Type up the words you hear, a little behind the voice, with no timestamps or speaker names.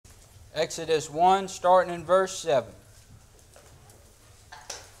Exodus 1, starting in verse 7.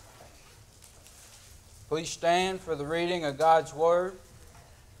 Please stand for the reading of God's Word.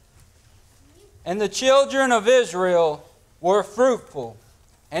 And the children of Israel were fruitful,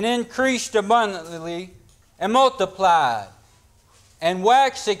 and increased abundantly, and multiplied, and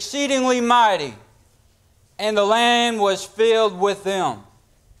waxed exceedingly mighty, and the land was filled with them.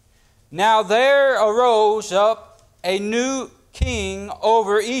 Now there arose up a new king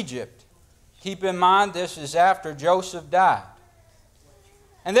over Egypt. Keep in mind, this is after Joseph died.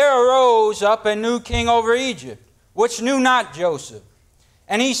 And there arose up a new king over Egypt, which knew not Joseph.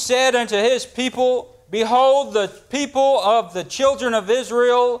 And he said unto his people, Behold, the people of the children of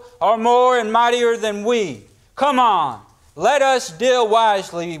Israel are more and mightier than we. Come on, let us deal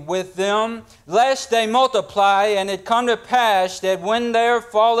wisely with them, lest they multiply. And it come to pass that when there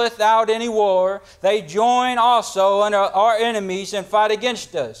falleth out any war, they join also unto our enemies and fight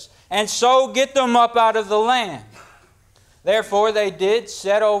against us, and so get them up out of the land. Therefore they did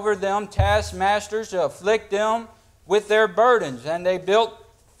set over them taskmasters to afflict them with their burdens, and they built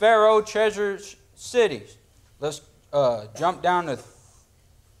Pharaoh treasures cities. Let's jump down to,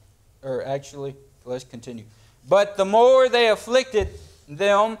 let's continue. But the more they afflicted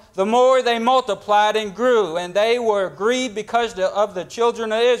them, the more they multiplied and grew, and they were grieved because of the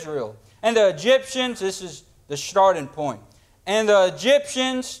children of Israel. And the Egyptians, this is the starting point, and the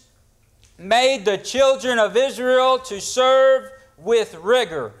Egyptians made the children of Israel to serve with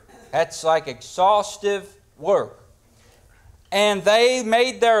rigor. That's like exhaustive work. And they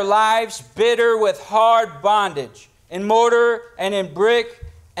made their lives bitter with hard bondage, in mortar and in brick,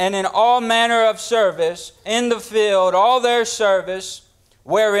 and in all manner of service, in the field, all their service,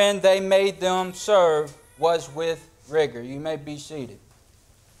 wherein they made them serve, was with rigor. You may be seated.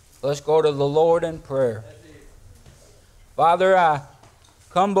 Let's go to the Lord in prayer. Father, I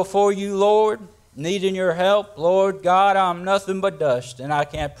come before you, Lord, needing your help. Lord God, I'm nothing but dust, and I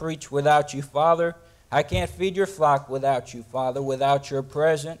can't preach without you, Father. I can't feed your flock without you, Father, without your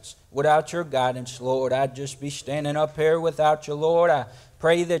presence, without your guidance, Lord. I'd just be standing up here without you, Lord. I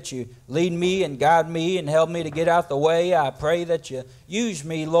pray that you lead me and guide me and help me to get out the way. I pray that you use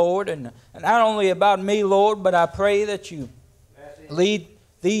me, Lord, and not only about me, Lord, but I pray that you lead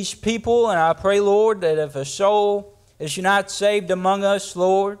these people, and I pray, Lord, that if a soul is not saved among us,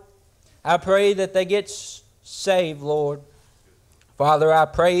 Lord, I pray that they get saved, Lord. Father, I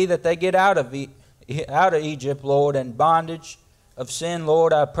pray that they get out of Egypt, Lord, and bondage of sin,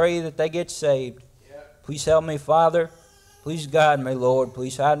 Lord. I pray that they get saved. Please help me, Father. Please guide me, Lord.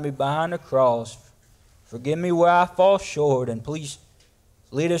 Please hide me behind the cross. Forgive me where I fall short, and please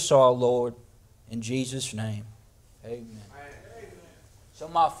lead us all, Lord, in Jesus' name. Amen. So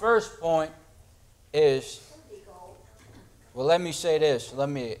my first point is, well, let me say this. Let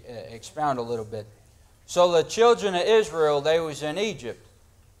me expound a little bit. So the children of Israel, they was in Egypt,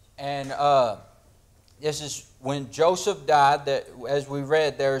 and this is when Joseph died. That, as we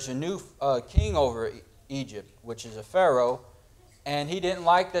read, there's a new king over Egypt, which is a Pharaoh, and he didn't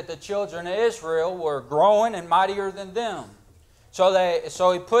like that the children of Israel were growing and mightier than them.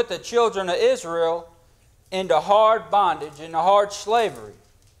 So he put the children of Israel into hard bondage, into hard slavery.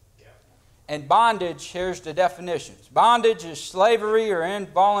 And bondage, here's the definitions. Bondage is slavery or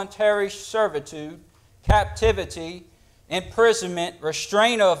involuntary servitude, captivity, imprisonment,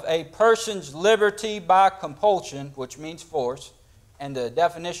 restraint of a person's liberty by compulsion, which means force. And the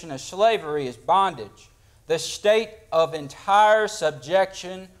definition of slavery is bondage, the state of entire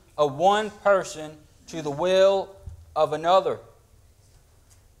subjection of one person to the will of another.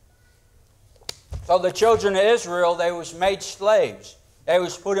 So the children of Israel, they was made slaves. They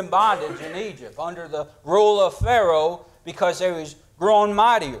was put in bondage in Egypt under the rule of Pharaoh because they was growing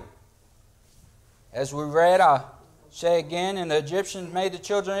mightier. As we read, I say again, and the Egyptians made the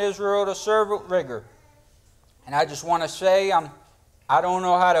children of Israel to serve with rigor. And I just want to say, I don't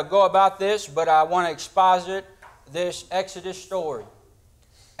know how to go about this, but I want to exposit this Exodus story.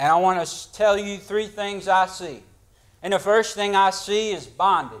 And I want to tell you three things I see. And the first thing I see is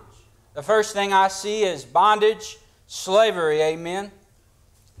bondage. The first thing I see is bondage, slavery, amen.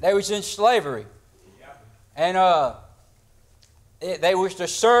 They was in slavery. And they was to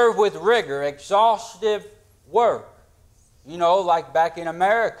serve with rigor, exhaustive work. You know, like back in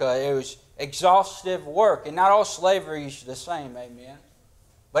America, it was exhaustive work. And not all slavery is the same, amen.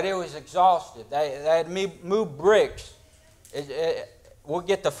 But it was exhaustive. They had to move bricks. We'll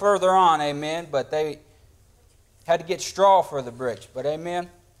get to further on, amen. But they had to get straw for the bricks, but amen.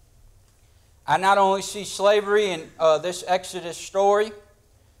 I not only see slavery in this Exodus story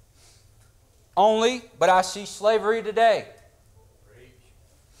only, but I see slavery today.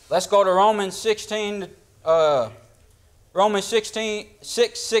 Let's go to Romans 16, Romans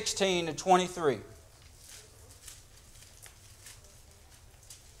 6:16 to 23.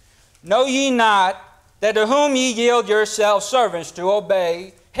 Know ye not that to whom ye yield yourselves servants to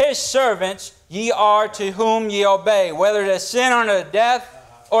obey, his servants ye are to whom ye obey, whether to sin unto death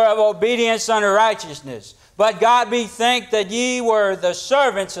or of obedience unto righteousness. But God be thanked that ye were the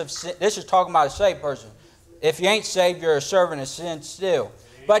servants of sin. This is talking about a saved person. If you ain't saved, you're a servant of sin still.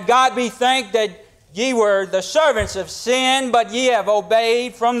 But God be thanked that ye were the servants of sin, but ye have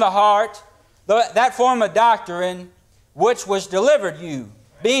obeyed from the heart that form of doctrine which was delivered you.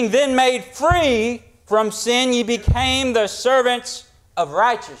 Being then made free from sin, ye became the servants of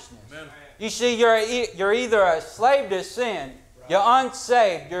righteousness. Amen. You see, you're either a slave to sin, you're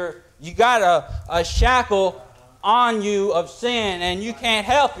unsaved, you got a shackle on you of sin, and you can't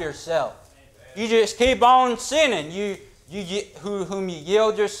help yourself. You just keep on sinning. Whom you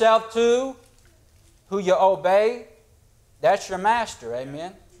yield yourself to, who you obey, that's your master.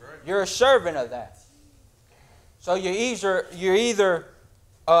 Amen. You're a servant of that. So you're either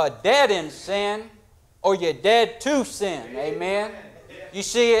dead in sin, or you're dead to sin. Amen. You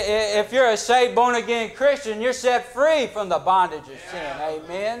see, if you're a saved, born-again Christian, you're set free from the bondage of sin.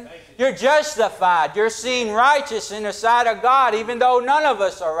 Amen. You're justified. You're seen righteous in the sight of God, even though none of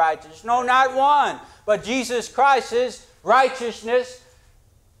us are righteous. No, not one. But Jesus Christ, His righteousness,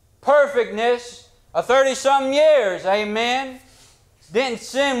 perfectness of 30-something years. Amen. Didn't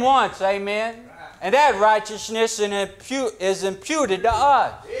sin once. Amen. And that righteousness is imputed to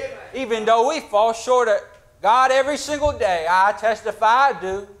us. Even though we fall short of God every single day. I testify I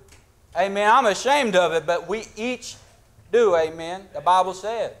do. Amen. I'm ashamed of it, but we each do. Amen. The Bible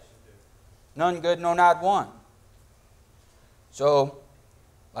says. None good, no, not one. So,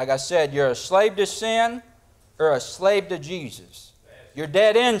 like I said, you're a slave to sin or a slave to Jesus. You're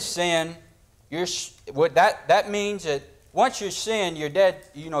dead in sin. That means that once you sin, you're dead.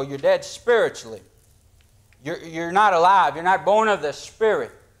 You're dead spiritually. You're not alive. You're not born of the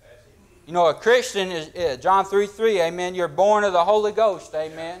Spirit. A Christian is John 3:3. Amen. You're born of the Holy Ghost.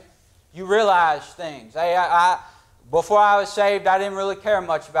 Amen. You realize things. Before I was saved, I didn't really care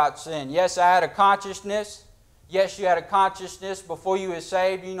much about sin. Yes, I had a consciousness. Yes, you had a consciousness before you were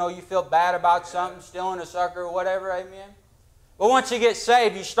saved. You feel bad about something, stealing a sucker or whatever. Amen. But once you get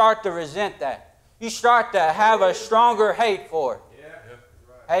saved, you start to resent that. You start to have a stronger hate for it.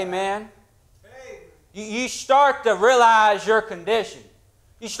 Amen. You start to realize your condition.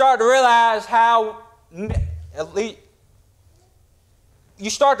 You start to realize how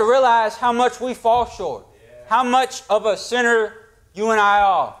much we fall short. How much of a sinner you and I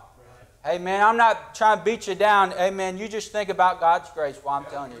are. Amen. I'm not trying to beat you down. Amen. You just think about God's grace while I'm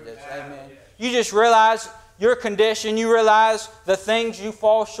telling you this. Amen. You just realize your condition. You realize the things you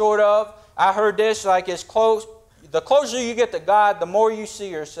fall short of. I heard this, like the closer you get to God, the more you see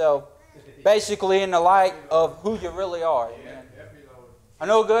yourself basically in the light of who you really are. Amen. A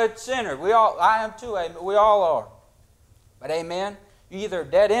no good sinner. I am too. Amen. We all are. But amen. You're either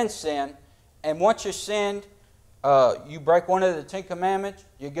dead in sin, and once you're sinned, you break one of the 10 Commandments,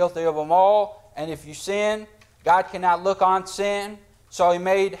 you're guilty of them all. And if you sin, God cannot look on sin. So He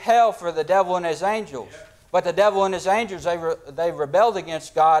made hell for the devil and his angels. But the devil and his angels, they rebelled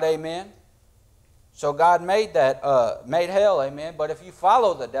against God. Amen. So God made hell. Amen. But if you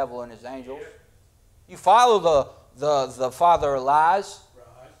follow the devil and his angels, you follow the father of lies,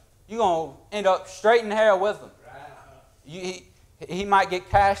 you're going to end up straight in hell with him. He might get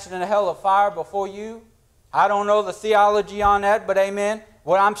cast in the hell of fire before you. I don't know the theology on that, but amen.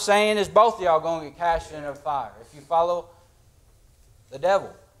 What I'm saying is both of y'all are going to get cast in the fire if you follow the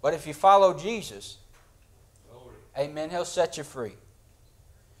devil. But if you follow Jesus, amen, He'll set you free.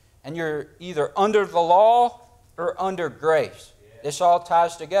 And you're either under the law or under grace. This all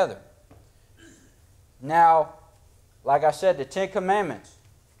ties together. Now, like I said, the 10 Commandments.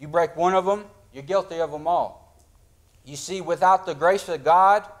 You break one of them, you're guilty of them all. You see, without the grace of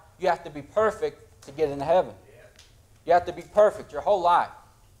God, you have to be perfect to get into heaven. You have to be perfect your whole life.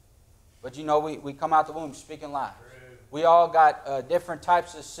 But we come out the womb speaking lies. We all got different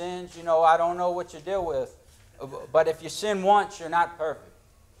types of sins. I don't know what you deal with. But if you sin once, you're not perfect.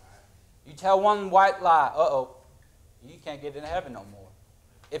 You tell one white lie, you can't get into heaven no more.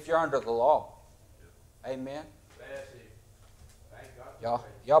 If you're under the law. Amen.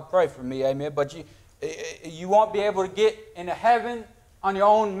 Y'all pray for me, amen. But you won't be able to get into heaven on your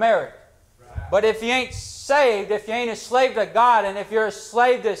own merit. But if you ain't saved, if you ain't a slave to God, and if you're a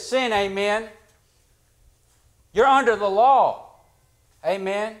slave to sin, amen, you're under the law.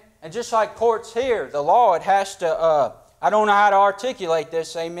 Amen. And just like courts here, the law, it has to I don't know how to articulate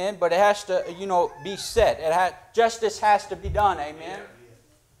this, amen, but it has to, be set. Justice has to be done, amen.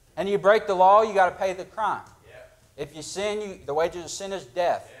 And you break the law, you got to pay the crime. If you sin, the wages of sin is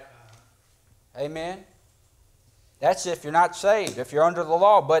death. Amen. That's if you're not saved, if you're under the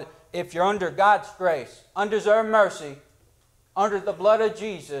law. But if you're under God's grace, undeserved mercy, under the blood of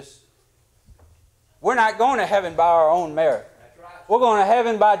Jesus, we're not going to heaven by our own merit. We're going to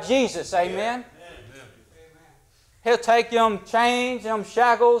heaven by Jesus, amen. He'll take them chains, them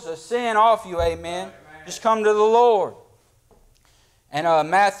shackles of sin off you, amen. Just come to the Lord. And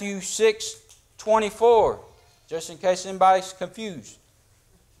Matthew 6:24, just in case anybody's confused.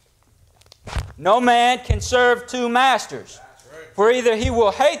 No man can serve two masters, for either he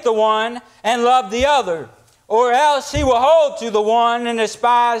will hate the one and love the other, or else he will hold to the one and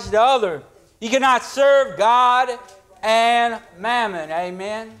despise the other. You cannot serve God and mammon.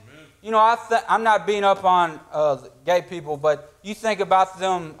 Amen. I'm not beating up on gay people, but you think about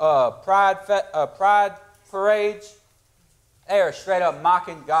them pride parades. They are straight up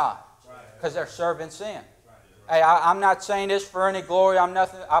mocking God because they're serving sin. Hey, I'm not saying this for any glory.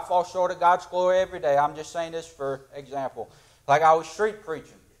 I fall short of God's glory every day. I'm just saying this for example. Like I was street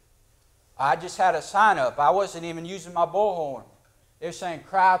preaching. I just had a sign up. I wasn't even using my bullhorn. It was saying,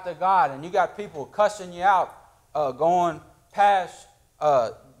 cry out to God. And you got people cussing you out,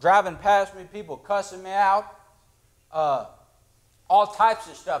 driving past me, people cussing me out. All types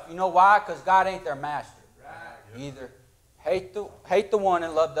of stuff. You know why? Because God ain't their master. Either hate the one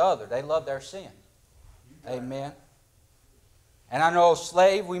and love the other. They love their sin. Amen. And I know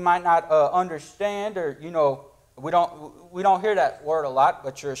slave we might not understand, or we don't hear that word a lot,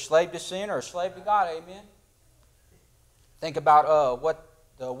 but you're a slave to sin or a slave to God. Amen. Think about what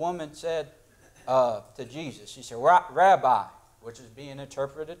the woman said to Jesus. She said, Rabbi, which is being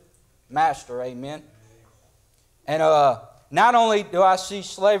interpreted master. Amen. And not only do I see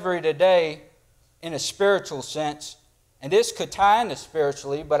slavery today in a spiritual sense, and this could tie into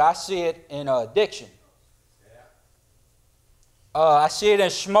spiritually, but I see it in addiction. I see it in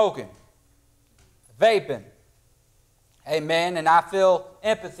smoking, vaping. Amen. And I feel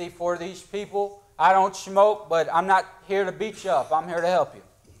empathy for these people. I don't smoke, but I'm not here to beat you up. I'm here to help you.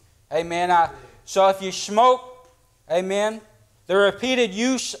 Amen. So if you smoke, amen, the repeated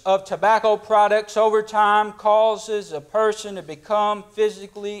use of tobacco products over time causes a person to become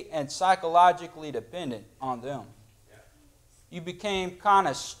physically and psychologically dependent on them. You became kind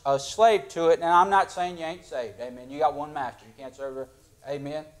of a slave to it, and I'm not saying you ain't saved. Amen. You got one master. You can't serve her.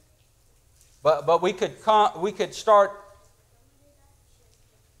 Amen. But we could start,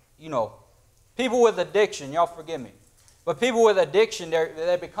 people with addiction. Y'all forgive me, but people with addiction,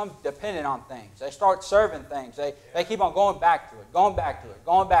 they become dependent on things. They start serving things. They keep on going back to it, going back to it,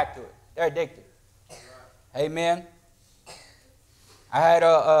 going back to it. They're addicted. Amen. I had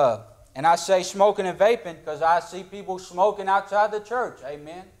and I say smoking and vaping because I see people smoking outside the church.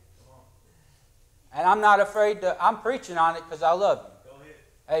 Amen. And I'm not afraid I'm preaching on it because I love you. Go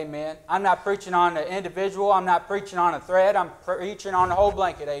ahead. Amen. I'm not preaching on the individual. I'm not preaching on a thread. I'm preaching on the whole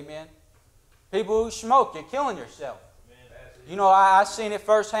blanket. Amen. People who smoke, you're killing yourself. I've seen it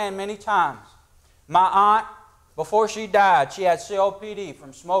firsthand many times. My aunt, before she died, she had COPD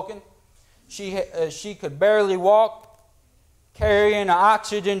from smoking. She could barely walk. Carrying an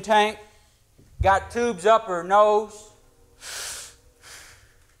oxygen tank, got tubes up her nose,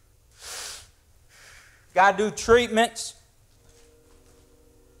 got to do treatments,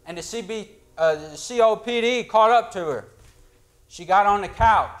 and the COPD caught up to her. She got on the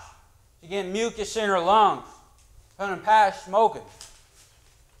couch. She getting mucus in her lungs, couldn't pass smoking.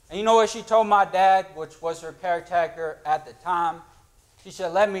 And you know what she told my dad, which was her caretaker at the time? She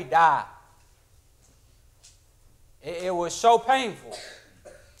said, let me die. It was so painful.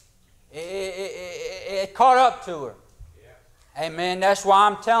 It caught up to her. Yeah. Amen. That's why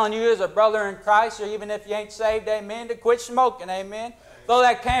I'm telling you as a brother in Christ, or even if you ain't saved, amen, to quit smoking. Amen. Throw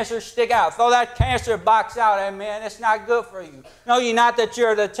that cancer stick out. Throw that cancer box out. Amen. It's not good for you. Know you not that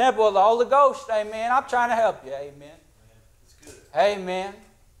you're the temple of the Holy Ghost. Amen. I'm trying to help you. Amen. Amen.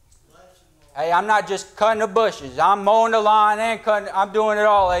 Hey, I'm not just cutting the bushes. I'm mowing the lawn and cutting. I'm doing it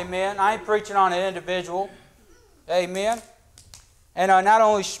all. Amen. I ain't preaching on an individual. Amen. And not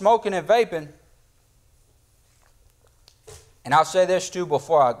only smoking and vaping, and I'll say this too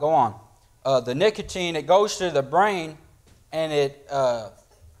before I go on. The nicotine, it goes to the brain and it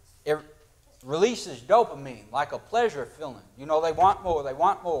releases dopamine, like a pleasure feeling. They want more, they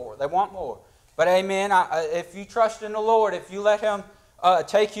want more, they want more. But amen, if you trust in the Lord, if you let Him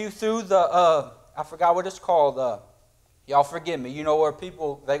take you through the, I forgot what it's called, y'all forgive me, where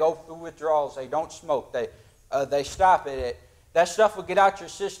people, they go through withdrawals, they don't smoke, they stop it. That stuff will get out your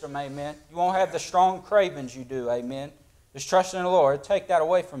system, amen. You won't have the strong cravings you do, amen. Just trust in the Lord. It'll take that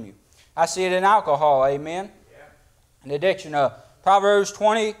away from you. I see it in alcohol, amen. An addiction. Proverbs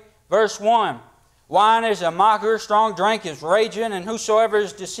 20, verse 1. Wine is a mocker, strong drink is raging, and whosoever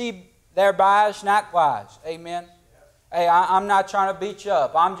is deceived thereby is not wise. Amen. Hey, I'm not trying to beat you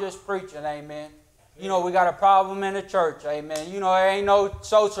up. I'm just preaching, amen. You know, we got a problem in the church, amen. You know, there ain't no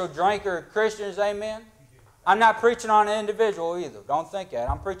social drinker Christians, amen. I'm not preaching on an individual either. Don't think that.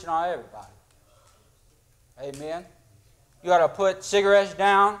 I'm preaching on everybody. Amen. You ought to put cigarettes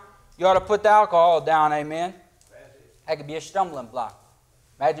down. You ought to put the alcohol down, amen. That could be a stumbling block.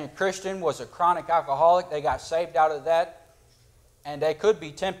 Imagine a Christian was a chronic alcoholic. They got saved out of that. And they could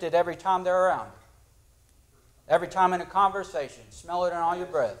be tempted every time they're around. Every time in a conversation. Smell it in all your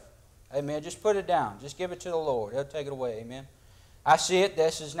breath. Amen. Just put it down. Just give it to the Lord. He'll take it away. Amen. I see it.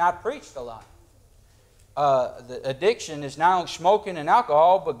 This is not preached a lot. The addiction is not only smoking and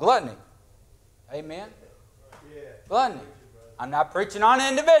alcohol, but gluttony. Amen. Gluttony. I'm not preaching on an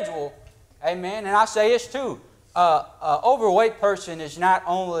individual. Amen. And I say this too. Overweight person is not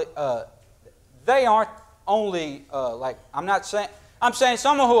only, they aren't only, I'm saying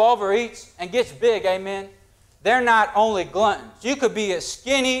someone who overeats and gets big, amen, they're not only gluttons. You could be as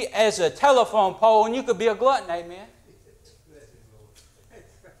skinny as a telephone pole and you could be a glutton, amen.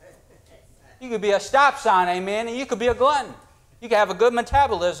 You could be a stop sign, amen, and you could be a glutton. You could have a good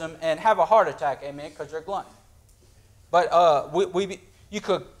metabolism and have a heart attack, amen, because you're a glutton. But you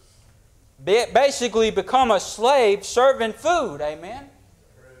could basically become a slave serving food, amen.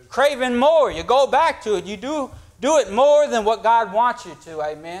 Craving more. You go back to it. You do it more than what God wants you to,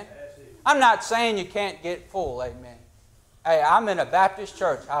 amen. I'm not saying you can't get full, amen. Hey, I'm in a Baptist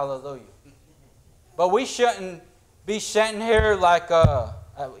church, hallelujah. But we shouldn't be sitting here like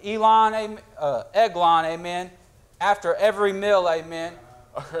Eglon, amen, after every meal, amen.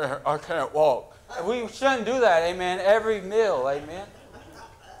 I can't walk. We shouldn't do that, amen, every meal, amen.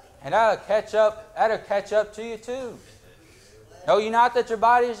 And that'll catch up to you too. Know you not that your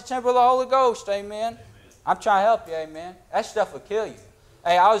body is a temple of the Holy Ghost, amen. I'm trying to help you, amen. That stuff will kill you.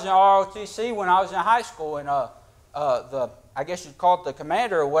 Hey, I was in ROTC when I was in high school, and I guess you'd call it the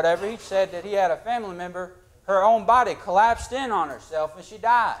commander or whatever, he said that he had a family member, her own body collapsed in on herself and she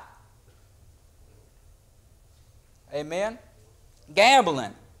died. Amen.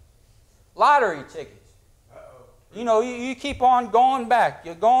 Gambling. Lottery tickets. You know, you keep on going back.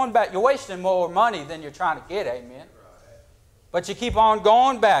 You're going back. You're wasting more money than you're trying to get, amen. But you keep on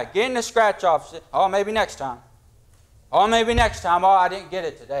going back, getting the scratch off. Oh, maybe next time. Oh, maybe next time. Oh, I didn't get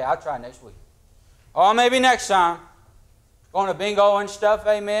it today. I'll try next week. Oh, maybe next time. Going to bingo and stuff,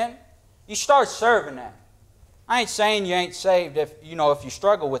 amen. You start serving that. I ain't saying you ain't saved if you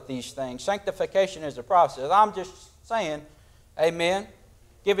struggle with these things. Sanctification is a process. I'm just saying, amen,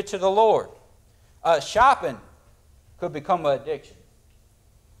 give it to the Lord. Shopping could become an addiction.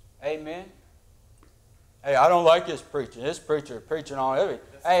 Amen. Hey, I don't like this preacher. This preacher preaching on everything.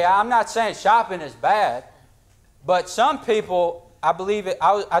 Hey, I'm not saying shopping is bad, but some people, I believe it.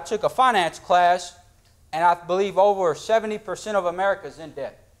 I took a finance class, and I believe over 70% of America is in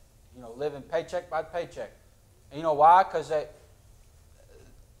debt. You know, living paycheck by paycheck. And you know why? Because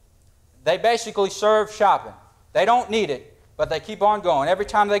they basically serve shopping. They don't need it, but they keep on going. Every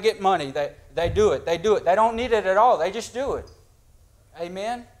time they get money, they do it. They do it. They don't need it at all. They just do it.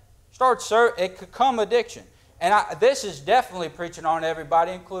 Amen. It could come addiction. And this is definitely preaching on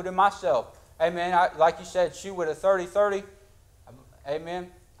everybody, including myself. Amen. Like you said, shoot with a 30-30. Amen.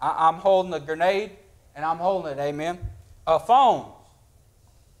 I'm holding a grenade, and I'm holding it. Amen. Phones.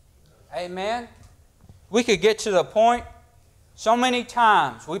 Amen. We could get to the point so many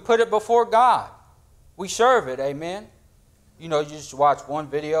times. We put it before God. We serve it. Amen. You know, you just watch one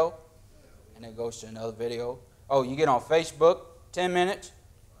video, and it goes to another video. Oh, you get on Facebook, 10 minutes.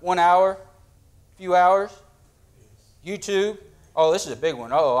 1 hour, few hours, YouTube. Oh, this is a big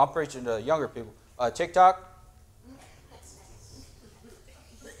one. Oh, I'm preaching to younger people. TikTok.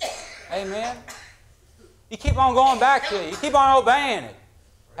 Amen. You keep on going back to it. You keep on obeying it.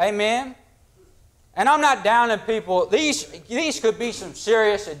 Amen. And I'm not downing people. These could be some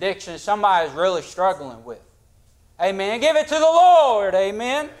serious addictions somebody's really struggling with. Amen. Give it to the Lord.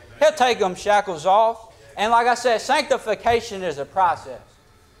 Amen. He'll take them shackles off. And like I said, sanctification is a process.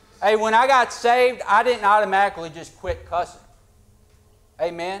 Hey, when I got saved, I didn't automatically just quit cussing.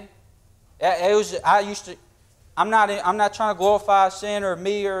 Amen. I'm not trying to glorify sin or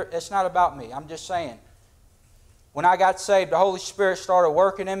me, or it's not about me. I'm just saying, when I got saved, the Holy Spirit started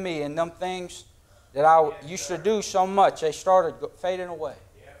working in me, and them things that I used to do so much, they started fading away.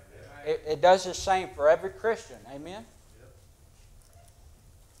 It does the same for every Christian. Amen?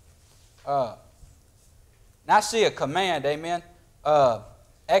 Now I see a command. Amen?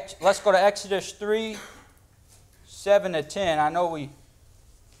 Let's go to Exodus 3, 7 to 10. I know we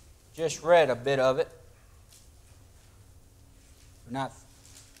just read a bit of it.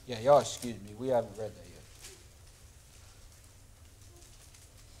 Y'all excuse me. We haven't read that yet.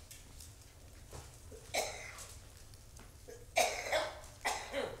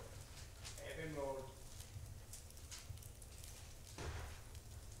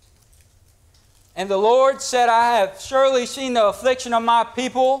 And the Lord said, I have surely seen the affliction of my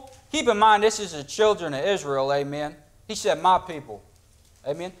people. Keep in mind, this is the children of Israel, amen. He said, my people,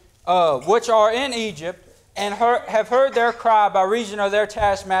 amen, which are in Egypt, and have heard their cry by reason of their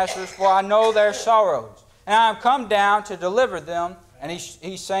taskmasters, for I know their sorrows. And I am come down to deliver them. And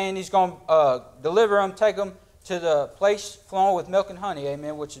he's saying he's going to deliver them, take them to the place flowing with milk and honey,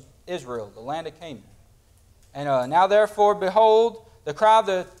 amen, which is Israel, the land of Canaan. And now therefore, behold, the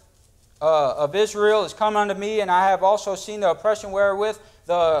cry of Israel is come unto me, and I have also seen the oppression wherewith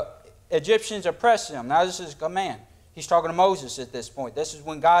the Egyptians oppress them. Now this is a command. He's talking to Moses at this point. This is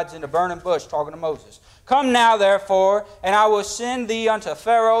when God's in the burning bush talking to Moses. Come now, therefore, and I will send thee unto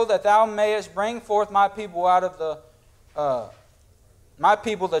Pharaoh, that thou mayest bring forth my people out of the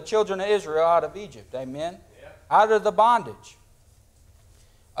children of Israel, out of Egypt. Amen. Yeah. Out of the bondage.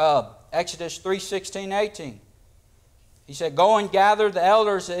 Exodus 3, 16, 18. He said, Go and gather the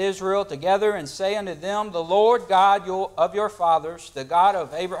elders of Israel together, and say unto them, The Lord God of your fathers, the God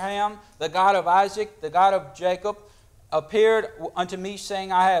of Abraham, the God of Isaac, the God of Jacob, appeared unto me,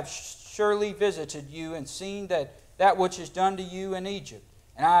 saying, I have surely visited you, and seen that which is done to you in Egypt.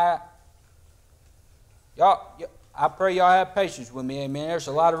 And I pray y'all have patience with me, amen. There's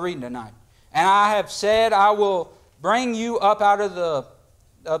a lot of reading tonight. And I have said, I will bring you up out of the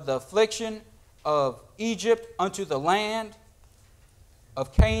affliction of Egypt unto the land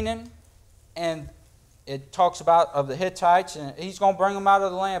of Canaan. And it talks about of the Hittites, and he's going to bring them out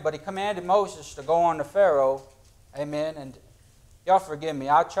of the land. But he commanded Moses to go on to Pharaoh. Amen. And y'all forgive me.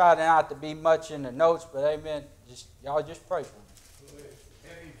 I try not to be much in the notes, but amen. Y'all just pray for me.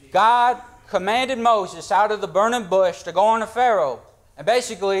 God commanded Moses out of the burning bush to go on to Pharaoh. And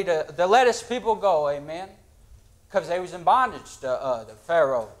basically to let his people go. Amen. Because they was in bondage to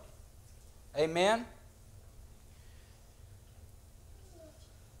Pharaoh. Amen.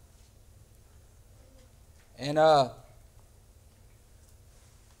 And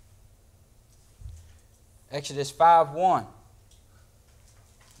Exodus 5:1.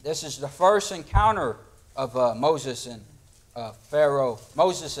 This is the first encounter of Moses and Pharaoh.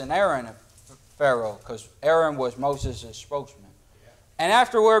 Moses and Aaron and Pharaoh, because Aaron was Moses' spokesman. And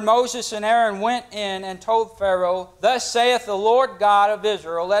afterward Moses and Aaron went in and told Pharaoh, Thus saith the Lord God of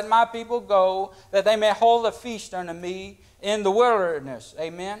Israel, Let my people go, that they may hold a feast unto me in the wilderness.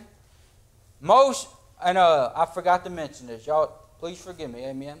 Amen. I forgot to mention this. Y'all, please forgive me.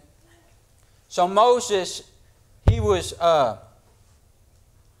 Amen. So Moses, he was...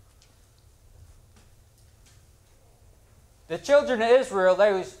 the children of Israel,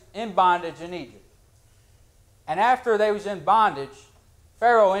 they was in bondage in Egypt. And after they was in bondage,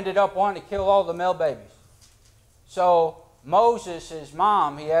 Pharaoh ended up wanting to kill all the male babies. So Moses, his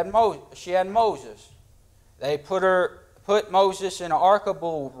mom, she had Moses. They put Moses in an ark of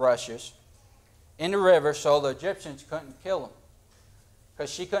bulrushes in the river so the Egyptians couldn't kill him,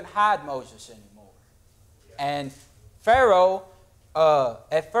 because she couldn't hide Moses anymore. And Pharaoh,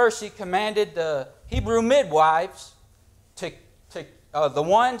 at first he commanded the Hebrew midwives to the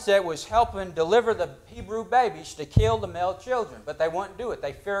ones that was helping deliver the Hebrew babies to kill the male children. But they wouldn't do it.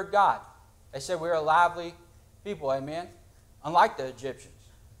 They feared God. They said, we're a lively people, amen, unlike the Egyptians.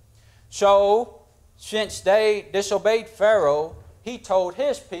 So, since they disobeyed Pharaoh, he told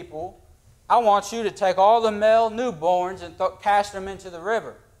his people, I want you to take all the male newborns and cast them into the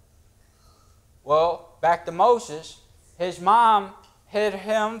river. Well, back to Moses, his mom hid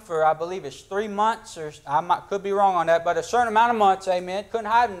him for, I believe it's 3 months, or could be wrong on that, but a certain amount of months, amen, couldn't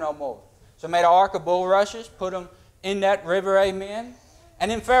hide him no more. So made an ark of bulrushes, put him in that river, amen.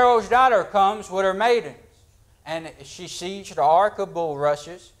 And then Pharaoh's daughter comes with her maidens, and she sees the ark of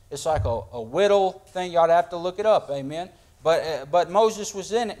bulrushes. It's like a whittle thing. You ought to have to look it up, amen. But Moses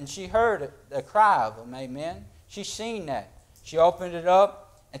was in it, and she heard the cry of him, amen. She seen that. She opened it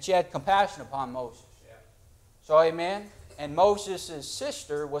up, and she had compassion upon Moses. Yeah. So, amen. And Moses'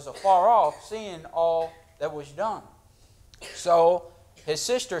 sister was afar off, seeing all that was done. So his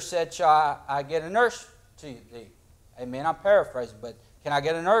sister said, Shall I get a nurse to thee? Amen. I'm paraphrasing, but can I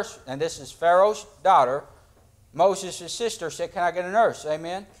get a nurse? And this is Pharaoh's daughter. Moses' sister said, Can I get a nurse?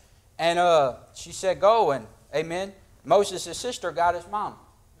 Amen. And she said, go, and amen. Moses' sister got his mama.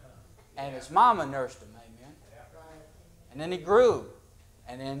 And his mama nursed him, amen. And then he grew.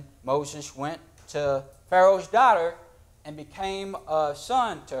 And then Moses went to Pharaoh's daughter and became a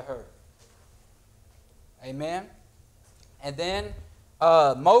son to her. Amen. And then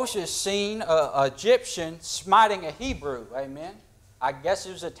Moses seen an Egyptian smiting a Hebrew. Amen. I guess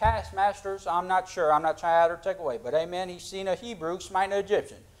it was a taskmaster, so I'm not sure. I'm not trying to add or take away. But amen, he's seen a Hebrew smiting an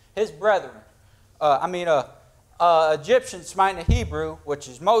Egyptian. His brethren. Egyptian smiting a Hebrew, which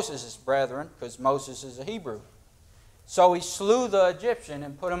is Moses' brethren, because Moses is a Hebrew. So he slew the Egyptian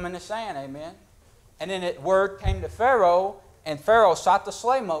and put him in the sand. Amen. And then word came to Pharaoh, and Pharaoh sought to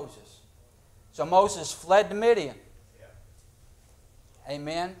slay Moses. So Moses fled to Midian.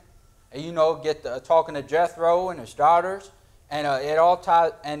 Amen. And get talking to Jethro and his daughters, and it all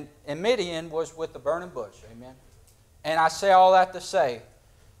tied. And Midian was with the burning bush. Amen. And I say all that to say,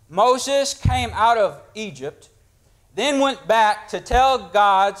 Moses came out of Egypt, then went back to tell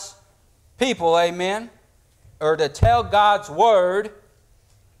God's people, amen, or to tell God's word.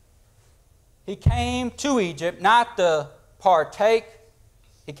 He came to Egypt not to partake.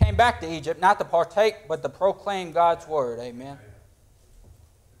 He came back to Egypt not to partake, but to proclaim God's word. Amen.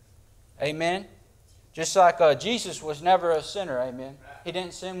 Amen. Just like Jesus was never a sinner. Amen. He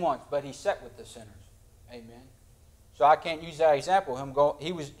didn't sin once, but he sat with the sinners. Amen. So I can't use that example.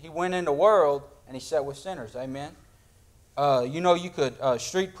 He went in the world and he sat with sinners. Amen. You could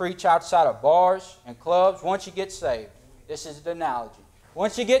street preach outside of bars and clubs once you get saved. This is the analogy.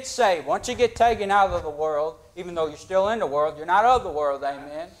 Once you get saved, once you get taken out of the world, even though you're still in the world, you're not of the world,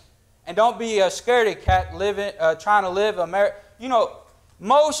 amen. And don't be a scaredy cat trying to live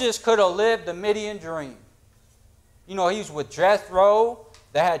Moses could have lived the Midian dream. He was with Jethro.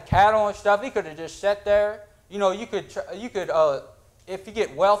 They had cattle and stuff. He could have just sat there. You could if you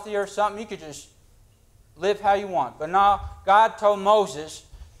get wealthy or something, you could just live how you want. But now God told Moses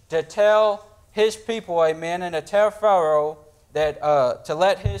to tell his people, amen, and to tell Pharaoh that to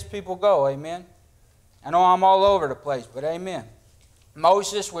let his people go, amen. I know I'm all over the place, but amen.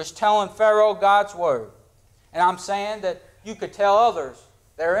 Moses was telling Pharaoh God's word. And I'm saying that you could tell others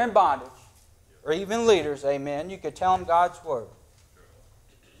that are in bondage, or even leaders, amen, you could tell them God's word.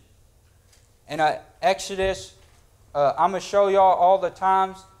 And Exodus, I'm going to show y'all all the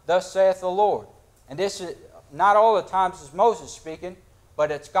times, thus saith the Lord. And this is not all the times is Moses speaking, but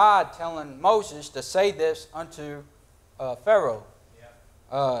it's God telling Moses to say this unto Pharaoh.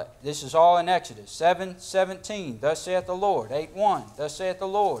 This is all in Exodus. 7:17, thus saith the Lord. 8:1, thus saith the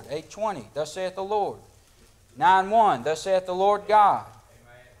Lord. 8:20, thus saith the Lord. 9:1, thus saith the Lord God.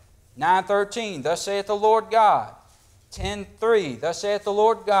 9:13, thus saith the Lord God. 10:3, thus saith the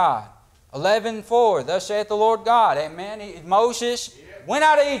Lord God. 11:4, thus saith the Lord God. Amen. Moses went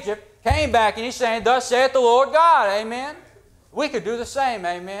out of Egypt, came back, and he's saying, thus saith the Lord God. Amen. We could do the same.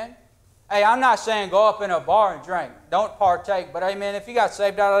 Amen. Hey, I'm not saying go up in a bar and drink. Don't partake. But amen, if you got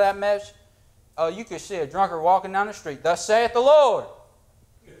saved out of that mess, you could see a drunkard walking down the street. Thus saith the Lord.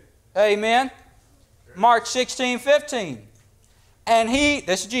 Amen. Mark 16:15. And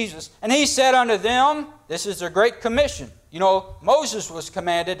this is Jesus, and he said unto them, this is their great commission. Moses was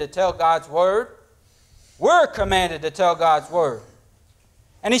commanded to tell God's word. We're commanded to tell God's word.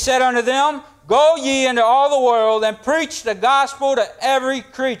 And he said unto them, go ye into all the world and preach the gospel to every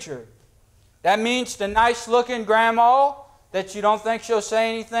creature. That means the nice-looking grandma that you don't think she'll say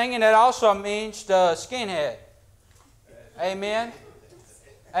anything, and that also means the skinhead. Amen.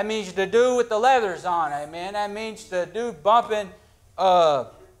 That means the dude with the leathers on. Amen. That means the dude bumping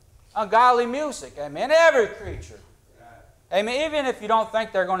ungodly music. Amen. Every creature. Amen. Even if you don't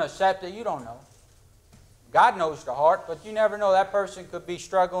think they're going to accept it, you don't know. God knows the heart, but you never know. That person could be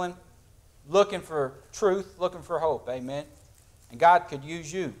struggling, looking for truth, looking for hope. Amen. And God could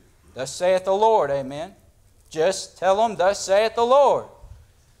use you. Thus saith the Lord. Amen. Just tell them, thus saith the Lord.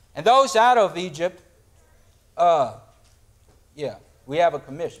 And those out of Egypt, we have a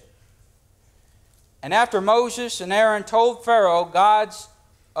commission. And after Moses and Aaron told Pharaoh God's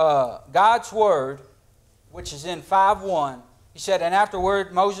word, which is in 5:1, he said, and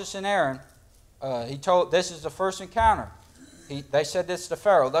afterward Moses and Aaron, this is the first encounter. They said this to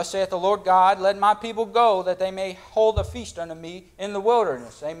Pharaoh, thus saith the Lord God, let my people go, that they may hold a feast unto me in the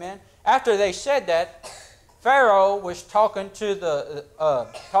wilderness. Amen. After they said that, Pharaoh was talking to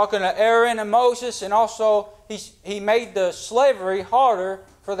Aaron and Moses, and also he made the slavery harder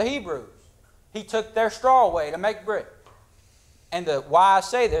for the Hebrews. He took their straw away to make brick. And why I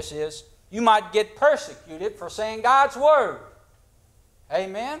say this is, you might get persecuted for saying God's word.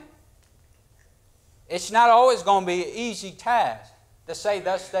 Amen. It's not always going to be an easy task. to say,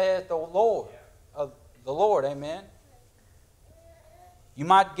 thus saith the Lord. The Lord, amen. You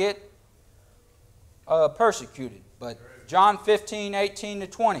might get persecuted. But John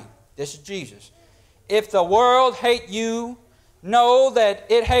 15:18-20, this is Jesus. If the world hate you, know that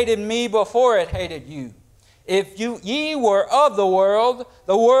it hated me before it hated you. If ye were of the world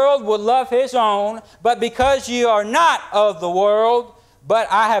would love his own. But because ye are not of the world, but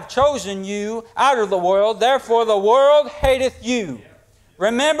I have chosen you out of the world, therefore the world hateth you.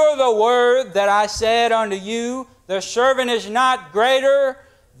 Remember the word that I said unto you, the servant is not greater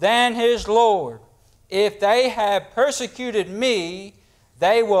than his Lord. If they have persecuted me,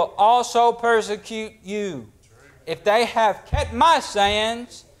 they will also persecute you. If they have kept my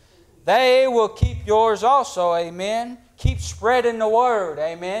sayings, they will keep yours also. Amen. Keep spreading the word.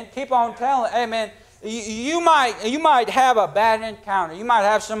 Amen. Keep on telling. Amen. You might have a bad encounter. You might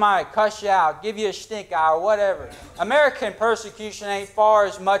have somebody cuss you out, give you a stink eye or whatever. American persecution ain't far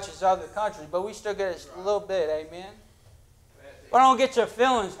as much as other countries, but we still get a little bit. Amen. But don't get your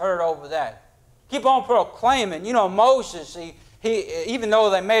feelings hurt over that. Keep on proclaiming. You know, Moses, he even though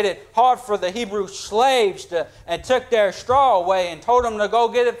they made it hard for the Hebrew slaves and took their straw away and told them to go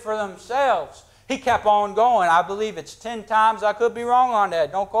get it for themselves, he kept on going. I believe it's 10 times. I could be wrong on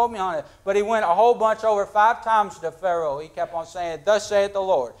that. Don't quote me on it. But he went a whole bunch, over 5 times to Pharaoh. He kept on saying, thus saith the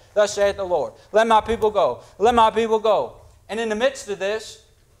Lord. Thus saith the Lord. Let my people go. Let my people go. And in the midst of this,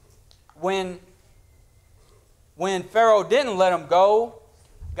 when Pharaoh didn't let them go,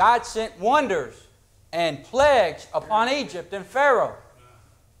 God sent wonders and plagues upon Egypt and Pharaoh.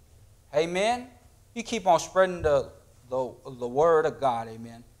 Amen. You keep on spreading the word of God.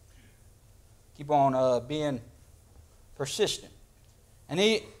 Amen. Keep on being persistent. And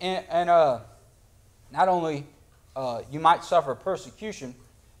not only you might suffer persecution,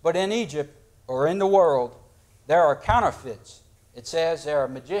 but in Egypt or in the world, there are counterfeits. It says there are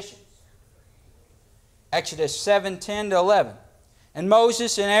magicians. Exodus 7:10-11. And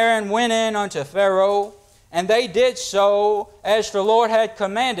Moses and Aaron went in unto Pharaoh, and they did so as the Lord had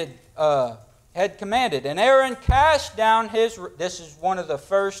commanded. And Aaron cast down his. This is one of the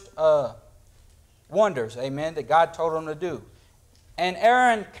first wonders, amen, that God told him to do. And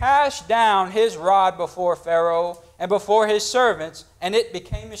Aaron cast down his rod before Pharaoh and before his servants, and it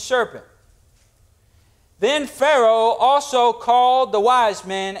became a serpent. Then Pharaoh also called the wise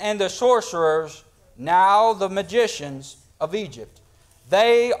men and the sorcerers, now the magicians of Egypt.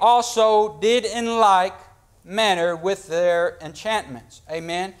 They also did in like manner with their enchantments.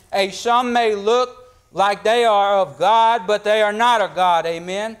 Amen. Some may look like they are of God, but they are not of God.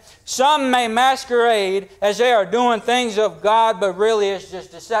 Amen. Some may masquerade as they are doing things of God, but really it's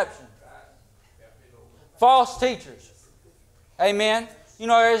just deception. False teachers. Amen. You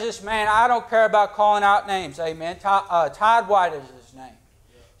know, there's this man, I don't care about calling out names. Amen. Todd White is his name.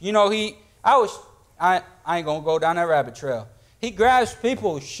 You know, I ain't going to go down that rabbit trail. He grabs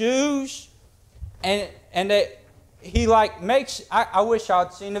people's shoes and he like makes, I wish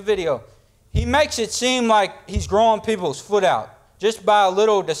I'd seen the video. He makes it seem like he's growing people's foot out just by a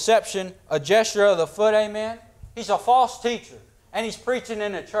little deception, a gesture of the foot, amen. He's a false teacher and he's preaching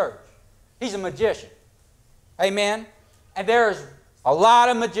in a church. He's a magician, amen. And there's a lot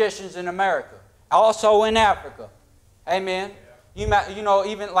of magicians in America, also in Africa, amen. You know,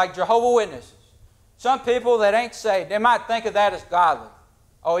 even like Jehovah's Witnesses. Some people that ain't saved, they might think of that as godly.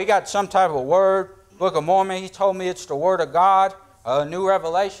 Oh, he got some type of word, Book of Mormon, he told me it's the word of God, a new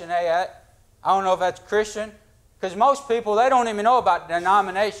revelation. Hey, I don't know if that's Christian, because most people, they don't even know about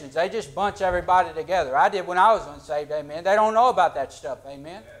denominations. They just bunch everybody together. I did when I was unsaved, amen. They don't know about that stuff,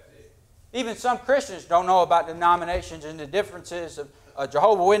 amen. Even some Christians don't know about denominations and the differences of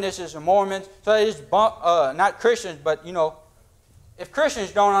Jehovah's Witnesses and Mormons. So they just not Christians, but, you know, if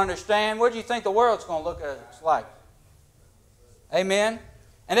Christians don't understand, what do you think the world's going to look at us like? Amen?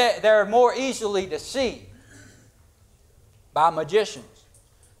 And they're more easily deceived by magicians.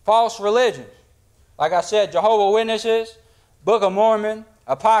 False religions. Like I said, Jehovah's Witnesses, Book of Mormon,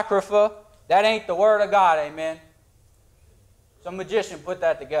 Apocrypha, that ain't the Word of God, amen? Some magician put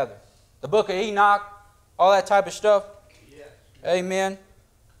that together. The Book of Enoch, all that type of stuff. Yes. Amen?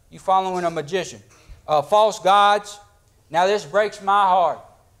 You following a magician. False gods. Now this breaks my heart.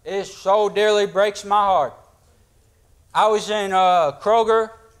 It so dearly breaks my heart. I was in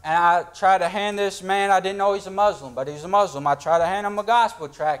Kroger and I tried to hand this man, I didn't know he's a Muslim, but he's a Muslim. I tried to hand him a gospel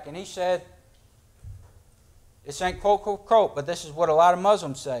tract and he said, this ain't quote, quote, quote, but this is what a lot of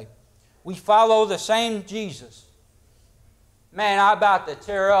Muslims say. We follow the same Jesus. Man, I about to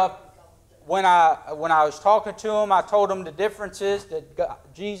tear up. When I was talking to him, I told him the difference is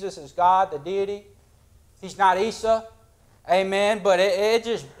that Jesus is God, the deity. He's not Isa. Amen. But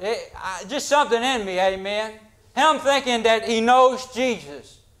just something in me, amen. Him thinking that he knows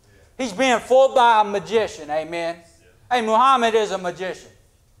Jesus. He's being fooled by a magician, amen. Hey, Muhammad is a magician.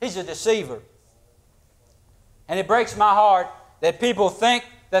 He's a deceiver. And it breaks my heart that people think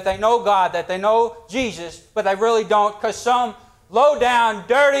that they know God, that they know Jesus, but they really don't, because some low-down,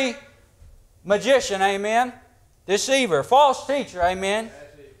 dirty magician, amen, deceiver, false teacher, amen,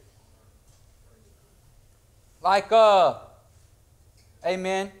 like,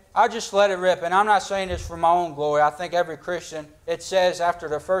 amen, I'll just let it rip, and I'm not saying this for my own glory. I think every Christian, it says after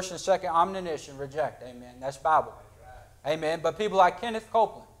the first and second admonition, reject, amen, that's Bible, amen, but people like Kenneth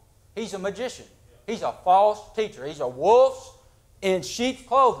Copeland, he's a magician, he's a false teacher, he's a wolf in sheep's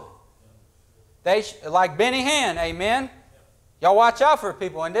clothing. They like Benny Hinn, amen. Y'all watch out for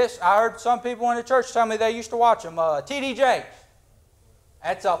people in this. I heard some people in the church tell me they used to watch him. T.D. Jakes.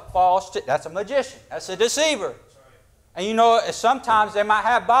 That's a that's a magician. That's a deceiver. And you know, sometimes they might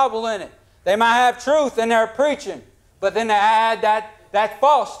have Bible in it. They might have truth in their preaching. But then they add that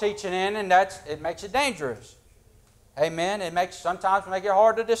false teaching in, and it makes it dangerous. Amen. It sometimes make it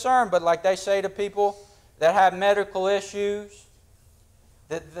hard to discern. But like they say to people that have medical issues,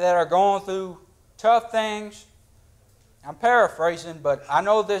 that are going through tough things. I'm paraphrasing, but I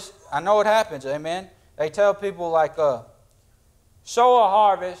know this. I know it happens. Amen. They tell people like, sow a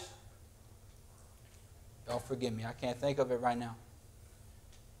harvest. Don't forgive me. I can't think of it right now.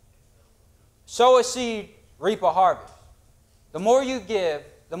 Sow a seed, reap a harvest. The more you give,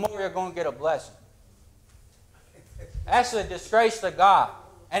 the more you're going to get a blessing. That's a disgrace to God.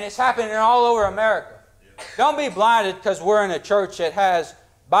 And it's happening all over America. Don't be blinded because we're in a church that has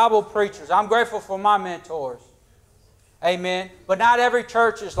Bible preachers. I'm grateful for my mentors. Amen. But not every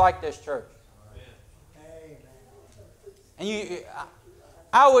church is like this church. And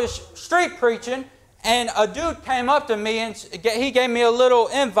I was street preaching, and a dude came up to me and he gave me a little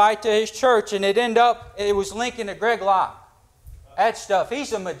invite to his church, and it was linking to Greg Locke. That stuff.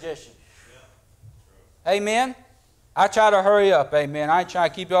 He's a magician. Amen. I try to hurry up. Amen. I ain't trying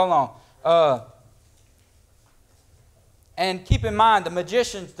to keep you all long. And keep in mind, the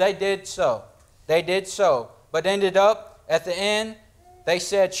magicians, they did so. They did so. But ended up, at the end, they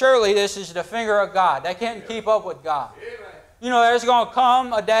said, surely this is the finger of God. They can't keep up with God. You know, there's going to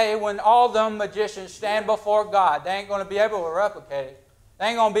come a day when all them magicians stand before God. They ain't going to be able to replicate it. They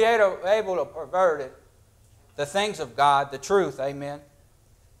ain't going to be able to pervert it. The things of God, the truth, amen.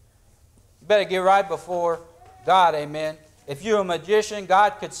 You better get right before God, amen. If you're a magician,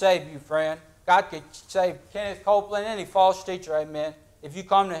 God could save you, friend. God could save Kenneth Copeland, any false teacher, amen, if you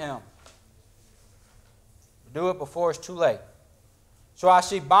come to Him. Do it before it's too late. So I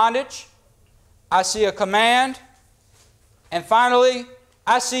see bondage, I see a command, and finally,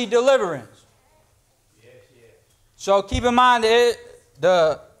 I see deliverance. Yes, yes. So keep in mind,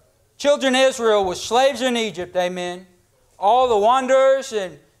 the children of Israel were slaves in Egypt, amen. All the wonders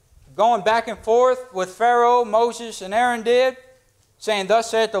and going back and forth with Pharaoh, Moses, and Aaron did, saying,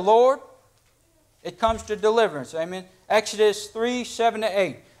 thus saith the Lord. It comes to deliverance. Amen. Exodus 3, 7 to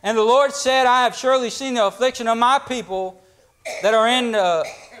 8. And the Lord said, I have surely seen the affliction of my people that are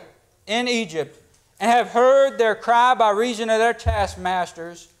in Egypt, and have heard their cry by reason of their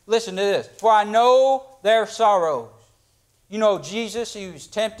taskmasters. Listen to this. For I know their sorrows. You know Jesus, He was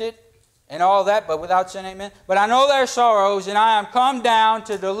tempted and all that, but without sin, amen. But I know their sorrows, and I am come down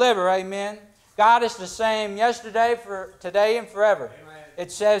to deliver, amen. God is the same yesterday, for today, and forever. Amen.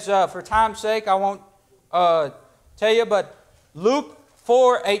 It says, for time's sake, I won't tell you, but Luke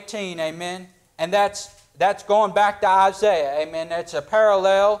 4:18, amen. And that's going back to Isaiah, amen. That's a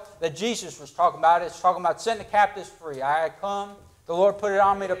parallel that Jesus was talking about. It's talking about setting the captives free. I had come, the Lord put it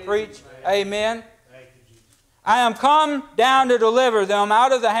on me to preach, amen. I am come down to deliver them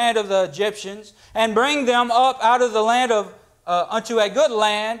out of the hand of the Egyptians, and bring them up out of the land unto a good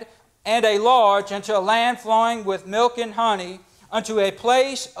land, and a large, unto a land flowing with milk and honey, unto the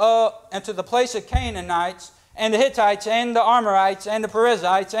place of Canaanites, and the Hittites, and the Amorites, and the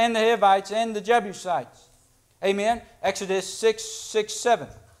Perizzites, and the Hivites, and the Jebusites. Amen. Exodus 6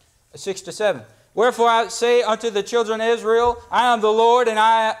 to 7. Wherefore I say unto the children of Israel, I am the Lord, and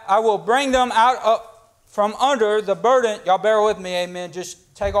I will bring them out from under the burden. Y'all bear with me, amen.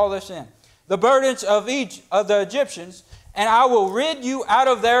 Just take all this in. The burdens of the Egyptians, and I will rid you out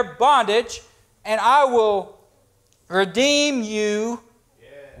of their bondage, and I will redeem you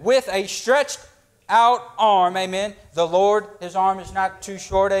with a stretched out arm, amen. The Lord, His arm is not too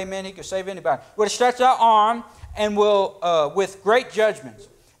short, amen. He can save anybody. With a stretched out arm, and will with great judgments.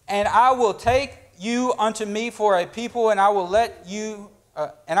 And I will take you unto me for a people, and I will let you,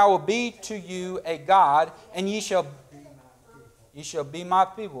 and I will be to you a God, and ye shall ye shall be my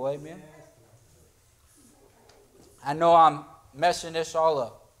people. Amen. I know I'm messing this all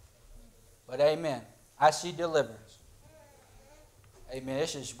up. But amen. I see deliverance. Amen.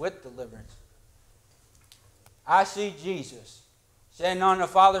 This is with deliverance. I see Jesus sitting on the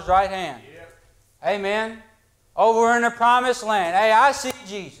Father's right hand. Yep. Amen. Over in the promised land. Hey, I see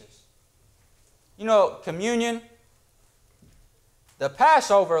Jesus. You know, communion, the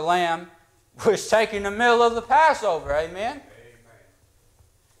Passover lamb was taken in the middle of the Passover. Amen. Amen.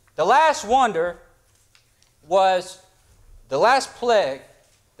 The last wonder was the last plague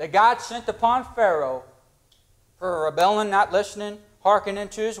that God sent upon Pharaoh for rebelling, not listening, hearkening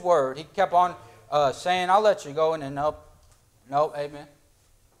to his word. He kept on saying, I'll let you go, and then nope, amen.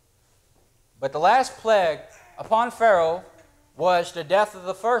 But the last plague upon Pharaoh was the death of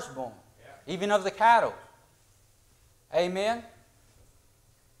the firstborn, even of the cattle. Amen.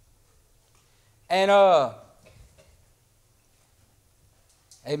 And,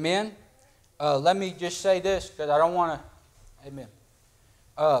 amen. Let me just say this, because I don't want to, amen.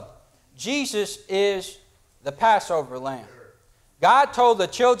 Jesus is the Passover lamb. God told the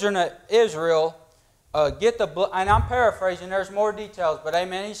children of Israel, get the blood, and I'm paraphrasing, there's more details, but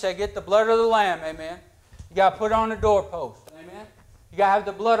amen, he said, get the blood of the lamb, amen. You got to put it on the doorpost, amen. You got to have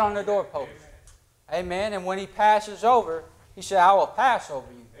the blood on the doorpost, amen. And when he passes over, he said, I will pass over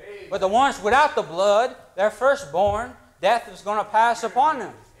you. Amen. But the ones without the blood, their firstborn, death is going to pass upon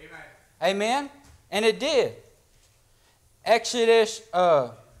them. Amen. And it did. Exodus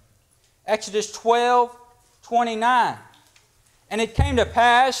 12:29. And it came to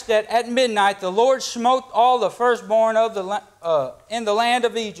pass that at midnight the Lord smote all the firstborn of in the land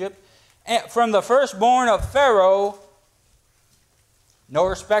of Egypt, and from the firstborn of Pharaoh, no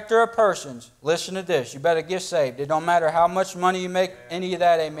respecter of persons. Listen to this. You better get saved. It don't matter how much money you make, any of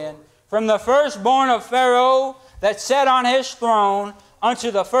that, amen. From the firstborn of Pharaoh that sat on his throne,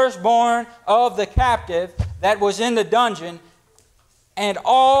 unto the firstborn of the captive that was in the dungeon, and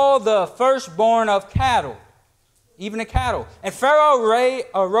all the firstborn of cattle, even the cattle. And Pharaoh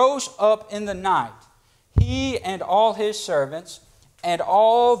arose up in the night, he and all his servants, and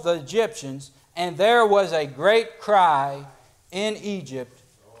all the Egyptians, and there was a great cry in Egypt,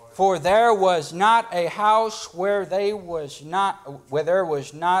 for there was not a house where there was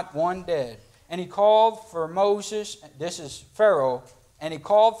not one dead. And he called for Moses, this is Pharaoh, and he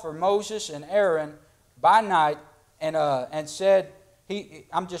called for Moses and Aaron by night and said,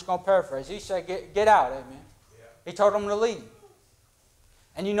 I'm just going to paraphrase. He said, get out, amen. Yeah. He told them to leave.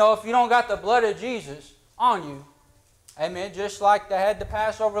 And you know, if you don't got the blood of Jesus on you, amen, just like they had the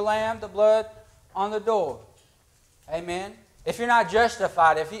Passover lamb, the blood on the door, amen. If you're not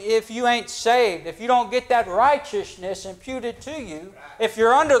justified, if you ain't saved, if you don't get that righteousness imputed to you, if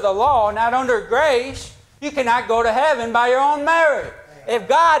you're under the law, not under grace, you cannot go to heaven by your own merit. If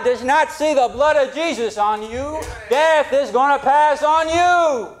God does not see the blood of Jesus on you, death is going to pass on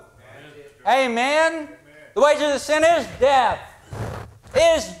you. Amen. The wages of sin is death.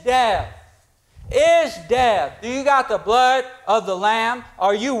 Is death. Is death. Do you got the blood of the Lamb?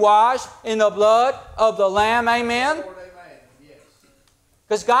 Are you washed in the blood of the Lamb? Amen.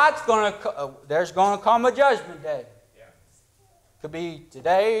 Because there's going to come a judgment day. Could be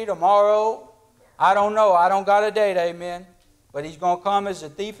today, tomorrow. I don't know. I don't got a date. Amen. But He's going to come as a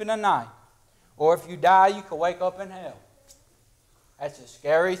thief in the night. Or if you die, you can wake up in hell. That's a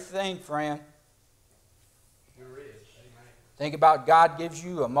scary thing, friend. Think about God gives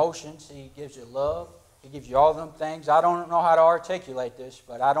you emotions. He gives you love. He gives you all them things. I don't know how to articulate this,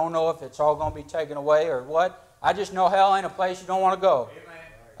 but I don't know if it's all going to be taken away or what. I just know hell ain't a place you don't want to go.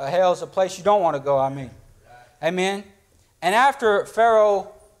 Hell is a place you don't want to go, I mean. Amen. And after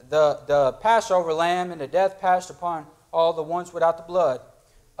Pharaoh, the Passover lamb and the death passed upon all the ones without the blood,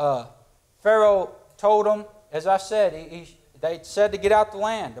 Pharaoh told them, as I said, they said to get out the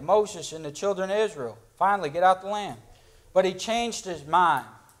land, to Moses and the children of Israel. Finally, get out the land. But he changed his mind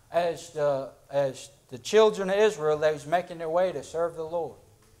as the children of Israel, they was making their way to serve the Lord.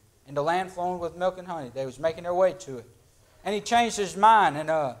 In the land flowing with milk and honey, they was making their way to it. And he changed his mind, and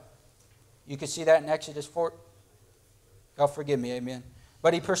you can see that in Exodus 4. God forgive me, amen.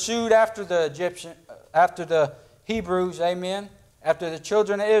 But he pursued after the Hebrews, amen, after the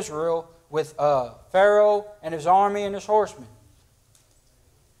children of Israel with Pharaoh and his army and his horsemen.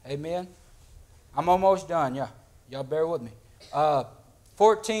 Amen. I'm almost done, yeah. Y'all bear with me.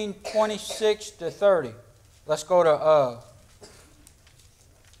 14:26 to 30. Let's go to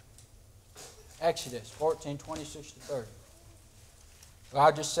Exodus 14:26 to 30. Well,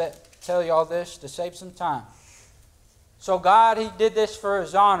 I'll just tell you all this to save some time. So God, He did this for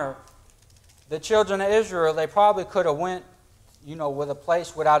His honor. The children of Israel, they probably could have went with a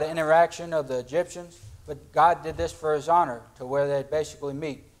place without an interaction of the Egyptians. But God did this for His honor, to where they'd basically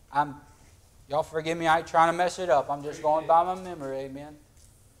meet. Y'all forgive me, I ain't trying to mess it up. I'm just going by my memory, amen.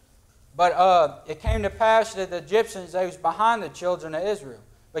 But it came to pass that the Egyptians, they was behind the children of Israel.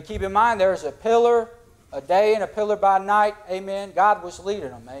 But keep in mind, there was a pillar a day and a pillar by night, amen. God was leading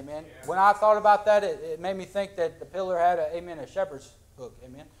them, amen. Yeah. When I thought about that, it made me think that the pillar had a shepherd's hook,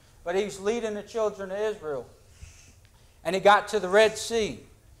 amen. But He's leading the children of Israel. And He got to the Red Sea.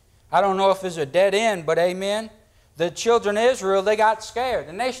 I don't know if it's a dead end, but amen. The children of Israel, they got scared.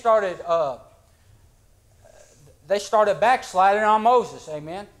 And they started backsliding on Moses,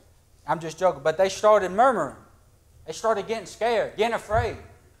 amen. I'm just joking, but they started murmuring. They started getting scared, getting afraid.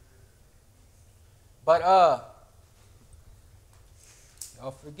 But,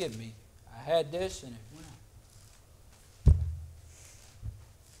 y'all forgive me. I had this and it went out.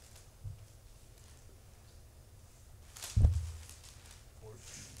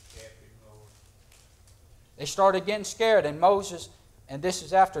 They started getting scared, and Moses, and this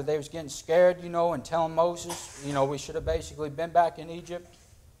is after they was getting scared, and telling Moses, we should have basically been back in Egypt.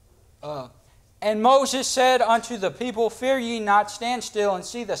 And Moses said unto the people, Fear ye not, stand still, and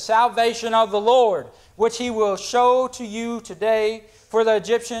see the salvation of the Lord, which He will show to you today. For the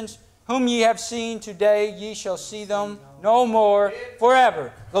Egyptians whom ye have seen today, ye shall see them no more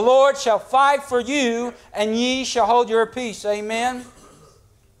forever. The Lord shall fight for you, and ye shall hold your peace. Amen.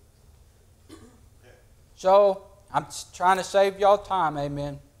 So, I'm trying to save y'all time.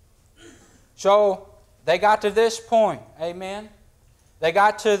 Amen. So, they got to this point. Amen. They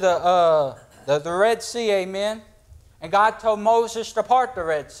got to the Red Sea, amen. And God told Moses to part the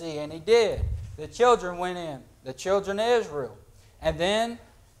Red Sea, and He did. The children went in, the children of Israel. And then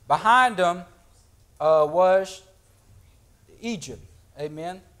behind them was Egypt,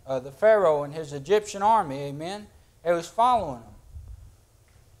 amen. The Pharaoh and his Egyptian army, amen. It was following them.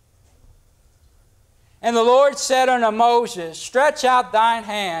 And the Lord said unto Moses, Stretch out thine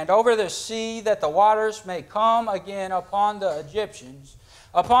hand over the sea, that the waters may come again upon the Egyptians,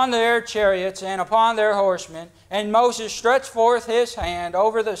 upon their chariots, and upon their horsemen. And Moses stretched forth his hand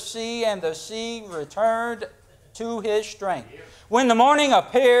over the sea, and the sea returned to his strength. When the morning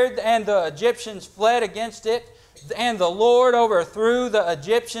appeared, and the Egyptians fled against it, and the Lord overthrew the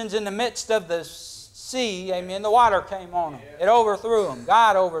Egyptians in the midst of the sea, amen. The water came on them. It overthrew them.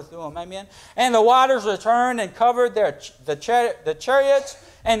 God overthrew them, amen. And the waters returned and covered the chariots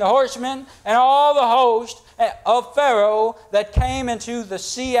and the horsemen and all the host of Pharaoh that came into the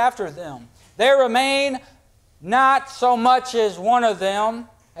sea after them. There remained not so much as one of them,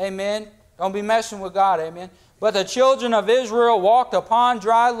 amen. Don't be messing with God, amen. But the children of Israel walked upon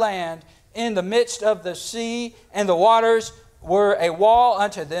dry land in the midst of the sea, and the waters were a wall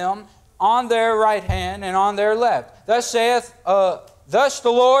unto them on their right hand and on their left. Thus the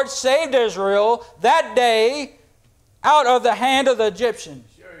Lord saved Israel that day out of the hand of the Egyptians.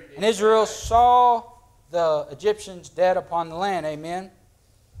 And Israel saw the Egyptians dead upon the land. Amen.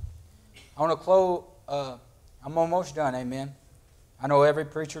 I want to close. I'm almost done. Amen. I know every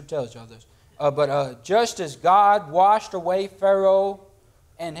preacher tells y'all this. But just as God washed away Pharaoh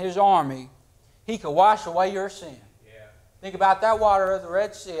and his army, He could wash away your sin. Think about that water of the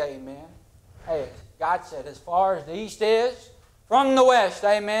Red Sea, amen. Hey, God said, as far as the east is from the west,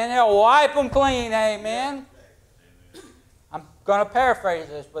 amen, He'll wipe them clean, amen. I'm going to paraphrase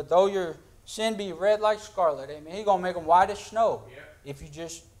this, but though your sin be red like scarlet, amen, He's going to make them white as snow. If you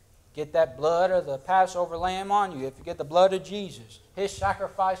just get that blood of the Passover lamb on you, if you get the blood of Jesus, His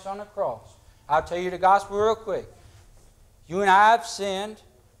sacrifice on the cross. I'll tell you the gospel real quick. You and I have sinned.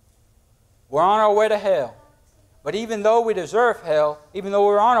 We're on our way to hell. But even though we deserve hell, even though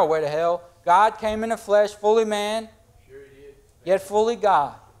we're on our way to hell, God came in the flesh, fully man, yet fully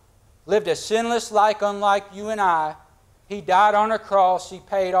God. Lived a sinless life unlike you and I. He died on a cross. He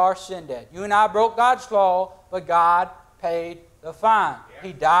paid our sin debt. You and I broke God's law, but God paid the fine.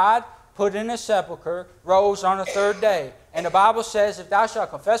 He died, put in a sepulchre, rose on the third day. And the Bible says, if thou shalt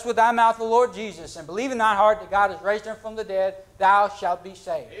confess with thy mouth the Lord Jesus and believe in thine heart that God has raised Him from the dead, thou shalt be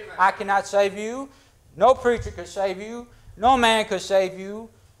saved. Amen. I cannot save you. No preacher could save you. No man could save you.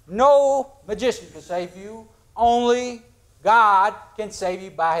 No magician could save you. Only God can save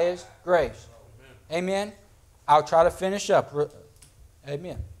you by His grace. Amen. I'll try to finish up.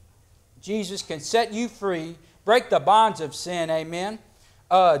 Amen. Jesus can set you free, break the bonds of sin. Amen.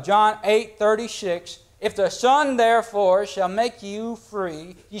 John 8:36. If the Son therefore shall make you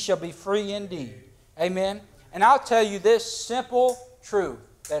free, ye shall be free indeed. Amen. And I'll tell you this simple truth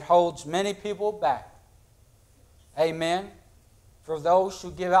that holds many people back. Amen. For those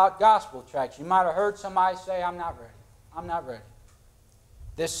who give out gospel tracts, you might have heard somebody say, I'm not ready. I'm not ready.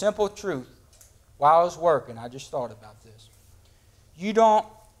 This simple truth, while I was working, I just thought about this. You don't,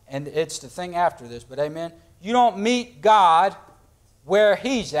 and it's the thing after this, but amen, you don't meet God where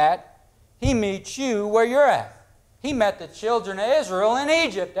He's at. He meets you where you're at. He met the children of Israel in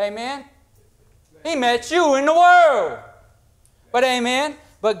Egypt, amen. He met you in the world. But amen,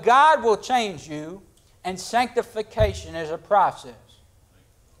 but God will change you, and sanctification is a process.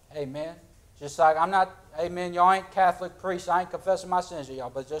 Amen. Just like I'm not, amen, y'all ain't Catholic priests, I ain't confessing my sins to y'all,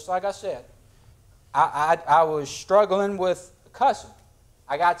 but just like I said, I was struggling with cussing.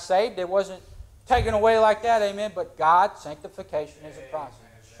 I got saved, it wasn't taken away like that, amen, but God, sanctification is a process.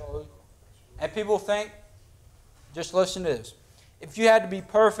 So, and people think, just listen to this, if you had to be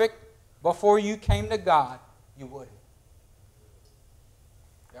perfect before you came to God, you wouldn't.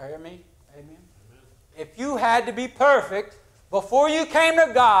 Y'all hear me? Amen. If you had to be perfect before you came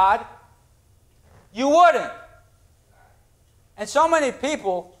to God, you wouldn't. And so many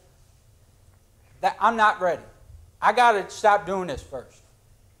people that I'm not ready. I got to stop doing this first.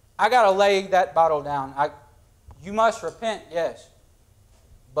 I got to lay that bottle down. You must repent, yes.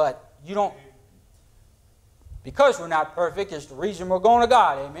 But you don't, because we're not perfect, is the reason we're going to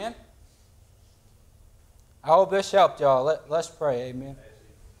God, amen. I hope this helped y'all. Let's pray, amen.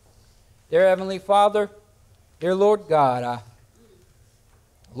 Dear Heavenly Father, dear Lord God,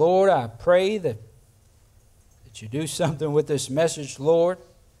 Lord, I pray that you do something with this message, Lord.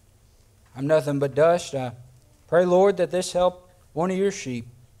 I'm nothing but dust. I pray, Lord, that this help one of your sheep.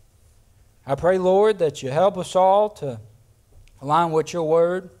 I pray, Lord, that you help us all to align with your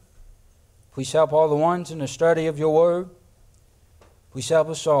word. Please help all the ones in the study of your word. Please help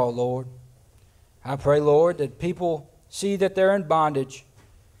us all, Lord. I pray, Lord, that people see that they're in bondage,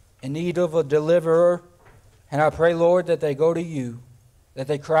 in need of a deliverer. And I pray, Lord, that they go to you, that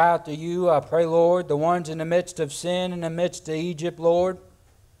they cry out to you. I pray, Lord, the ones in the midst of sin, in the midst of Egypt, Lord,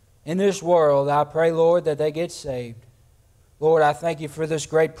 in this world, I pray, Lord, that they get saved. Lord, I thank you for this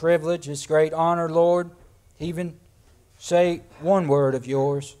great privilege, this great honor, Lord, to even say one word of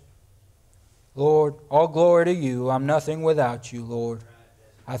yours. Lord, all glory to you. I'm nothing without you, Lord.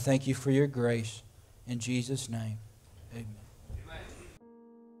 I thank you for your grace. In Jesus' name.